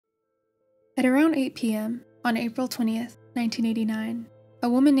At around 8 p.m. on April 20th, 1989, a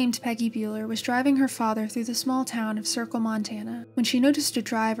woman named Peggy Bueller was driving her father through the small town of Circle, Montana, when she noticed a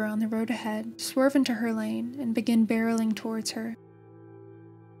driver on the road ahead swerve into her lane and begin barreling towards her.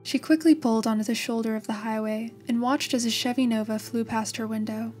 She quickly pulled onto the shoulder of the highway and watched as a Chevy Nova flew past her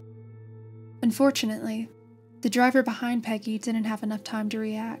window. Unfortunately, the driver behind Peggy didn't have enough time to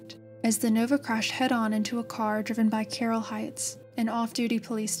react, as the Nova crashed head-on into a car driven by Carol Heights, an off-duty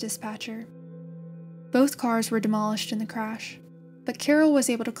police dispatcher. Both cars were demolished in the crash, but Carol was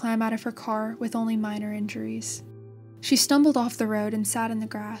able to climb out of her car with only minor injuries. She stumbled off the road and sat in the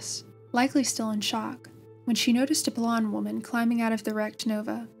grass, likely still in shock, when she noticed a blonde woman climbing out of the wrecked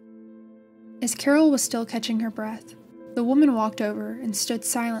Nova. As Carol was still catching her breath, the woman walked over and stood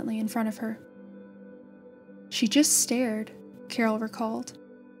silently in front of her. She just stared, Carol recalled.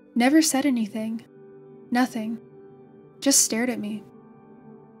 Never said anything. Nothing. Just stared at me.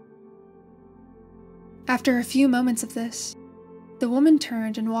 After a few moments of this, the woman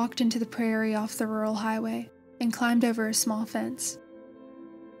turned and walked into the prairie off the rural highway and climbed over a small fence.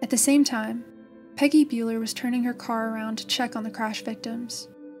 At the same time, Peggy Bueller was turning her car around to check on the crash victims,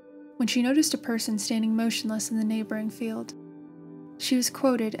 when she noticed a person standing motionless in the neighboring field. She was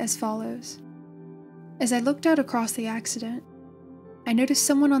quoted as follows: "As I looked out across the accident, I noticed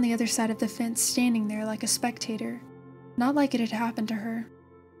someone on the other side of the fence standing there like a spectator, not like it had happened to her."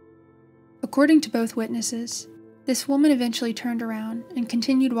 According to both witnesses, this woman eventually turned around and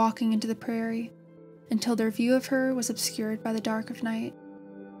continued walking into the prairie until their view of her was obscured by the dark of night.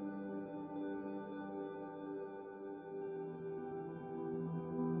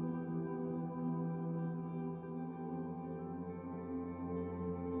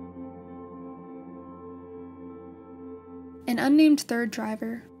 An unnamed third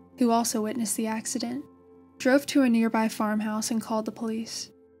driver, who also witnessed the accident, drove to a nearby farmhouse and called the police.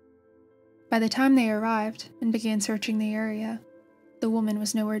 By the time they arrived and began searching the area, the woman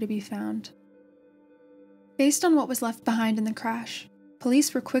was nowhere to be found. Based on what was left behind in the crash,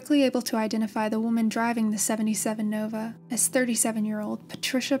 police were quickly able to identify the woman driving the '77 Nova as 37-year-old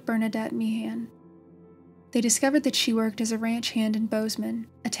Patricia Bernadette Meehan. They discovered that she worked as a ranch hand in Bozeman,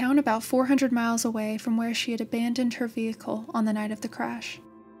 a town about 400 miles away from where she had abandoned her vehicle on the night of the crash.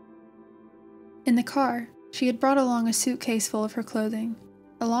 In the car, she had brought along a suitcase full of her clothing,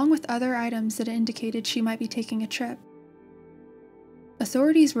 along with other items that indicated she might be taking a trip.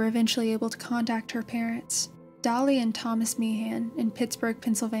 Authorities were eventually able to contact her parents, Dolly and Thomas Meehan, in Pittsburgh,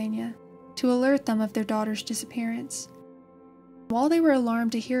 Pennsylvania, to alert them of their daughter's disappearance. While they were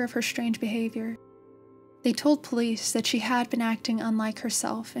alarmed to hear of her strange behavior, they told police that she had been acting unlike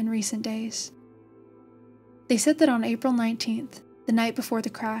herself in recent days. They said that on April 19th, the night before the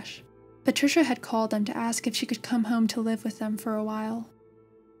crash, Patricia had called them to ask if she could come home to live with them for a while.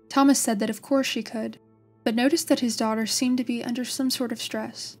 Thomas said that of course she could, but noticed that his daughter seemed to be under some sort of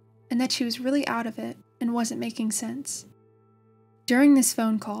stress, and that she was really out of it and wasn't making sense. During this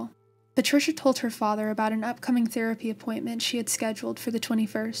phone call, Patricia told her father about an upcoming therapy appointment she had scheduled for the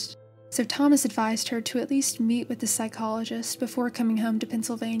 21st, so Thomas advised her to at least meet with the psychologist before coming home to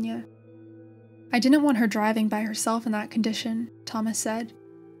Pennsylvania. "I didn't want her driving by herself in that condition," Thomas said,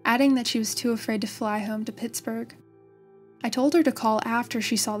 adding that she was too afraid to fly home to Pittsburgh. "I told her to call after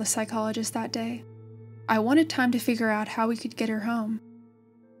she saw the psychologist that day. I wanted time to figure out how we could get her home."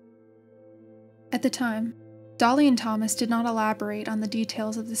 At the time, Dolly and Thomas did not elaborate on the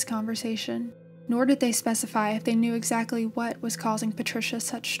details of this conversation, nor did they specify if they knew exactly what was causing Patricia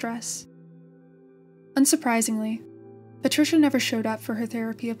such stress. Unsurprisingly, Patricia never showed up for her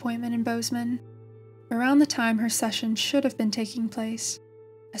therapy appointment in Bozeman. Around the time her session should have been taking place,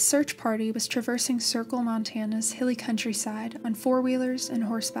 a search party was traversing Circle, Montana's hilly countryside on four-wheelers and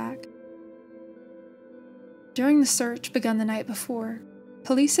horseback. During the search begun the night before,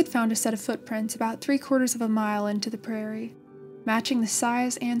 police had found a set of footprints about 3/4 of a mile into the prairie, matching the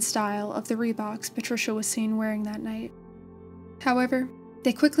size and style of the Reeboks Patricia was seen wearing that night. However,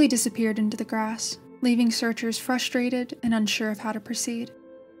 they quickly disappeared into the grass, leaving searchers frustrated and unsure of how to proceed.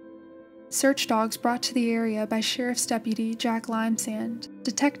 Search dogs brought to the area by Sheriff's Deputy Jack Limesand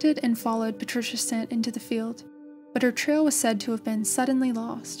detected and followed Patricia's scent into the field, but her trail was said to have been suddenly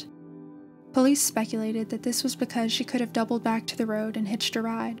lost. Police speculated that this was because she could have doubled back to the road and hitched a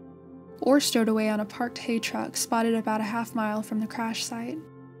ride, or stowed away on a parked hay truck spotted about a half-mile from the crash site.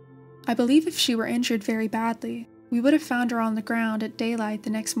 "I believe if she were injured very badly, we would have found her on the ground at daylight the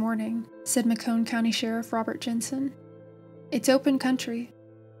next morning," said McCone County Sheriff Robert Jensen. "It's open country.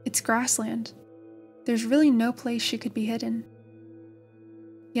 It's grassland. There's really no place she could be hidden."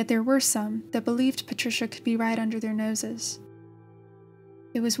 Yet there were some that believed Patricia could be right under their noses.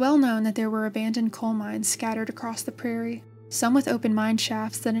 It was well known that there were abandoned coal mines scattered across the prairie, some with open mine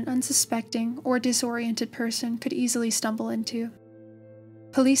shafts that an unsuspecting or disoriented person could easily stumble into.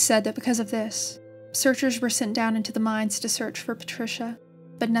 Police said that because of this, searchers were sent down into the mines to search for Patricia,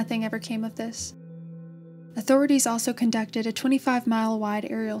 but nothing ever came of this. Authorities also conducted a 25-mile-wide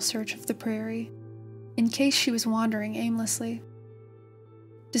aerial search of the prairie, in case she was wandering aimlessly.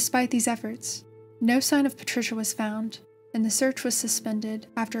 Despite these efforts, no sign of Patricia was found, and the search was suspended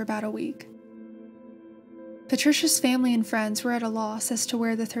after about a week. Patricia's family and friends were at a loss as to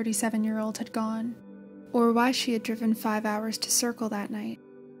where the 37-year-old had gone, or why she had driven 5 hours to Circle that night.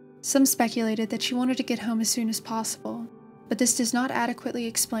 Some speculated that she wanted to get home as soon as possible, but this does not adequately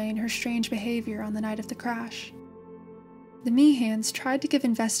explain her strange behavior on the night of the crash. The Meehans tried to give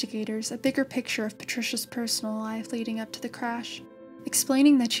investigators a bigger picture of Patricia's personal life leading up to the crash,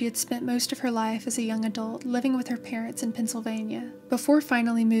 explaining that she had spent most of her life as a young adult living with her parents in Pennsylvania, before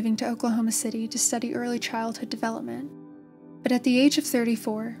finally moving to Oklahoma City to study early childhood development. But at the age of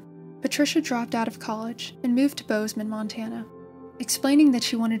 34, Patricia dropped out of college and moved to Bozeman, Montana, explaining that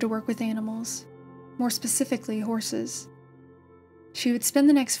she wanted to work with animals, more specifically horses. She would spend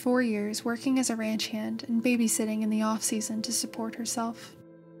the next 4 years working as a ranch hand and babysitting in the off-season to support herself.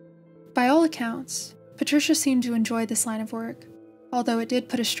 By all accounts, Patricia seemed to enjoy this line of work, although it did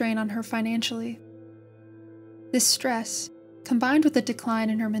put a strain on her financially. This stress, combined with a decline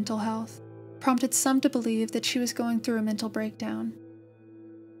in her mental health, prompted some to believe that she was going through a mental breakdown.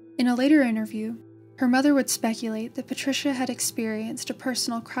 In a later interview, her mother would speculate that Patricia had experienced a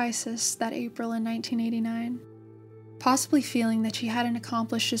personal crisis that April in 1989, possibly feeling that she hadn't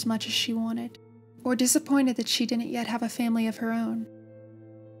accomplished as much as she wanted, or disappointed that she didn't yet have a family of her own.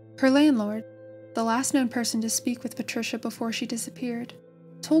 Her landlord, the last known person to speak with Patricia before she disappeared,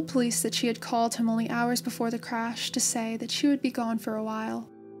 told police that she had called him only hours before the crash to say that she would be gone for a while,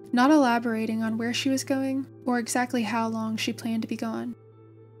 not elaborating on where she was going or exactly how long she planned to be gone.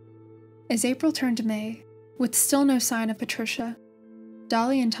 As April turned to May, with still no sign of Patricia,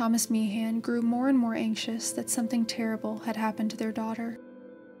 Dolly and Thomas Meehan grew more and more anxious that something terrible had happened to their daughter.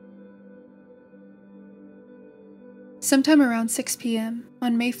 Sometime around 6 p.m.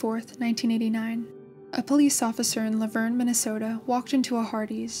 on May 4th, 1989, a police officer in Laverne, Minnesota walked into a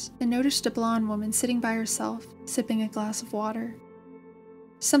Hardee's and noticed a blonde woman sitting by herself, sipping a glass of water.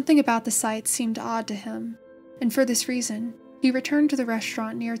 Something about the sight seemed odd to him, and for this reason, he returned to the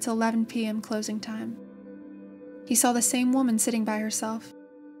restaurant near its 11 p.m. closing time. He saw the same woman sitting by herself,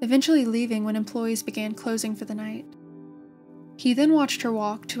 eventually leaving when employees began closing for the night. He then watched her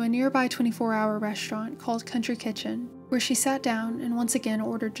walk to a nearby 24-hour restaurant called Country Kitchen, where she sat down and once again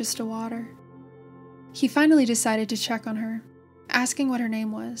ordered just a water. He finally decided to check on her, asking what her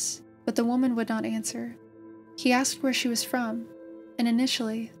name was, but the woman would not answer. He asked where she was from, and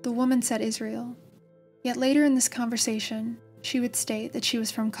initially, the woman said Israel. Yet later in this conversation, she would state that she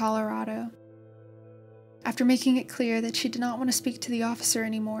was from Colorado. After making it clear that she did not want to speak to the officer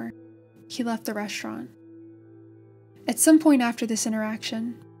anymore, he left the restaurant. At some point after this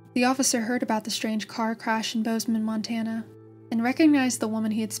interaction, the officer heard about the strange car crash in Bozeman, Montana, and recognized the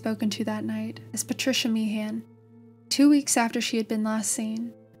woman he had spoken to that night as Patricia Meehan, 2 weeks after she had been last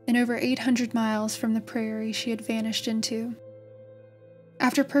seen, and over 800 miles from the prairie she had vanished into.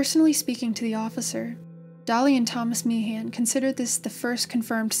 After personally speaking to the officer, Dolly and Thomas Meehan considered this the first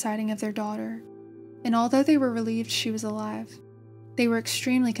confirmed sighting of their daughter, and although they were relieved she was alive, they were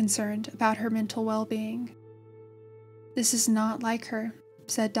extremely concerned about her mental well-being. "This is not like her,"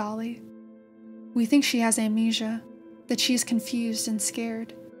 said Dolly. "We think she has amnesia, that she is confused and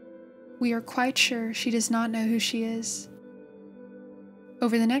scared. We are quite sure she does not know who she is."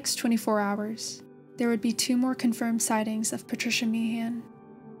 Over the next 24 hours, there would be 2 more confirmed sightings of Patricia Meehan.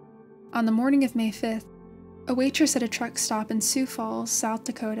 On the morning of May 5th, a waitress at a truck stop in Sioux Falls, South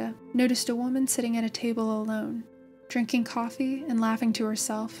Dakota, noticed a woman sitting at a table alone, drinking coffee and laughing to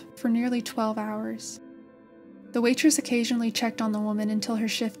herself for nearly 12 hours. The waitress occasionally checked on the woman until her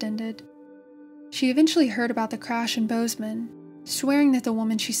shift ended. She eventually heard about the crash in Bozeman, swearing that the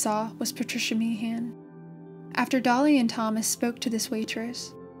woman she saw was Patricia Meehan. After Dolly and Thomas spoke to this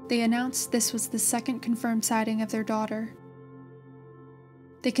waitress, they announced this was the second confirmed sighting of their daughter.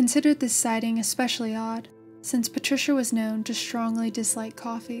 They considered this sighting especially odd, since Patricia was known to strongly dislike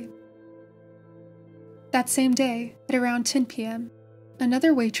coffee. That same day, at around 10 p.m.,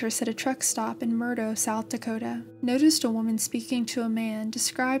 another waitress at a truck stop in Murdo, South Dakota, noticed a woman speaking to a man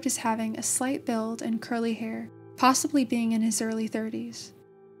described as having a slight build and curly hair, possibly being in his early 30s.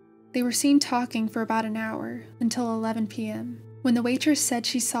 They were seen talking for about an hour, until 11 p.m., when the waitress said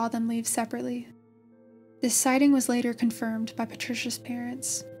she saw them leave separately. This sighting was later confirmed by Patricia's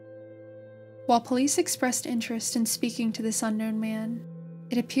parents. While police expressed interest in speaking to this unknown man,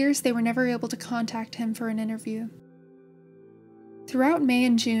 it appears they were never able to contact him for an interview. Throughout May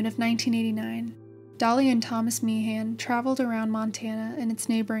and June of 1989, Dolly and Thomas Meehan traveled around Montana and its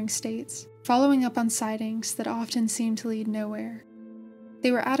neighboring states, following up on sightings that often seemed to lead nowhere.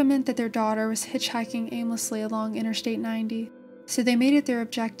 They were adamant that their daughter was hitchhiking aimlessly along Interstate 90, so they made it their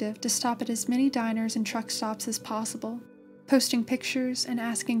objective to stop at as many diners and truck stops as possible, posting pictures and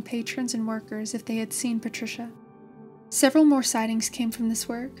asking patrons and workers if they had seen Patricia. Several more sightings came from this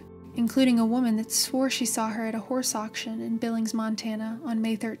work, including a woman that swore she saw her at a horse auction in Billings, Montana on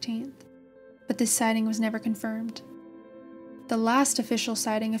May 13th, but this sighting was never confirmed. The last official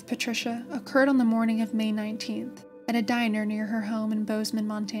sighting of Patricia occurred on the morning of May 19th at a diner near her home in Bozeman,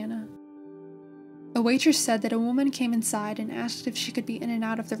 Montana. A waitress said that a woman came inside and asked if she could be in and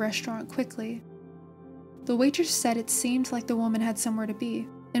out of the restaurant quickly. The waitress said it seemed like the woman had somewhere to be,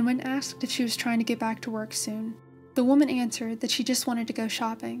 and when asked if she was trying to get back to work soon, the woman answered that she just wanted to go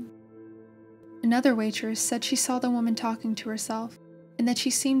shopping. Another waitress said she saw the woman talking to herself, and that she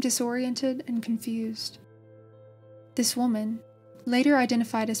seemed disoriented and confused. This woman, later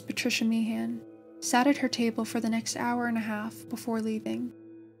identified as Patricia Meehan, sat at her table for the next hour and a half before leaving.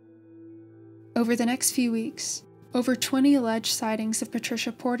 Over the next few weeks, over 20 alleged sightings of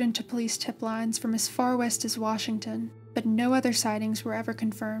Patricia poured into police tip lines from as far west as Washington, but no other sightings were ever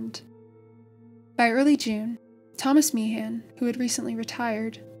confirmed. By early June, Thomas Meehan, who had recently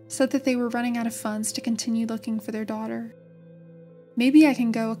retired, said that they were running out of funds to continue looking for their daughter. "Maybe I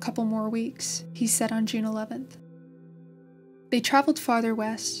can go a couple more weeks," he said on June 11th. They traveled farther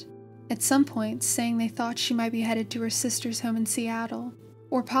west, at some point saying they thought she might be headed to her sister's home in Seattle,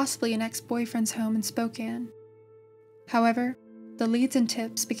 or possibly an ex-boyfriend's home in Spokane. However, the leads and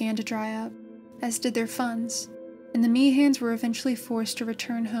tips began to dry up, as did their funds, and the Meehans were eventually forced to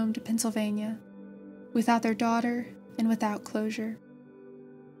return home to Pennsylvania, without their daughter and without closure.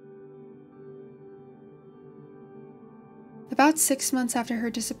 About 6 months after her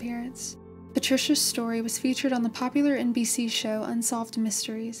disappearance, Patricia's story was featured on the popular NBC show Unsolved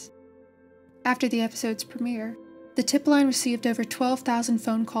Mysteries. After the episode's premiere, the tip line received over 12,000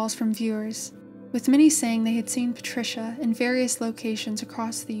 phone calls from viewers, with many saying they had seen Patricia in various locations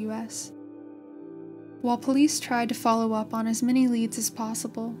across the U.S. While police tried to follow up on as many leads as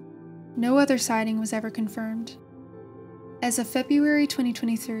possible, no other sighting was ever confirmed. As of February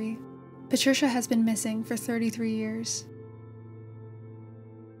 2023, Patricia has been missing for 33 years.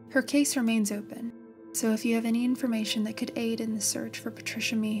 Her case remains open, so if you have any information that could aid in the search for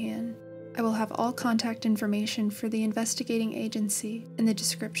Patricia Meehan, I will have all contact information for the investigating agency in the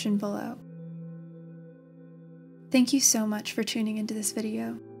description below. Thank you so much for tuning into this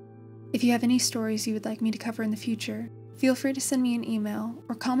video. If you have any stories you would like me to cover in the future, feel free to send me an email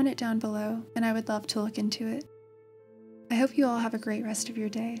or comment it down below, and I would love to look into it. I hope you all have a great rest of your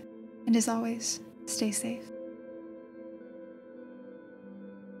day, and as always, stay safe.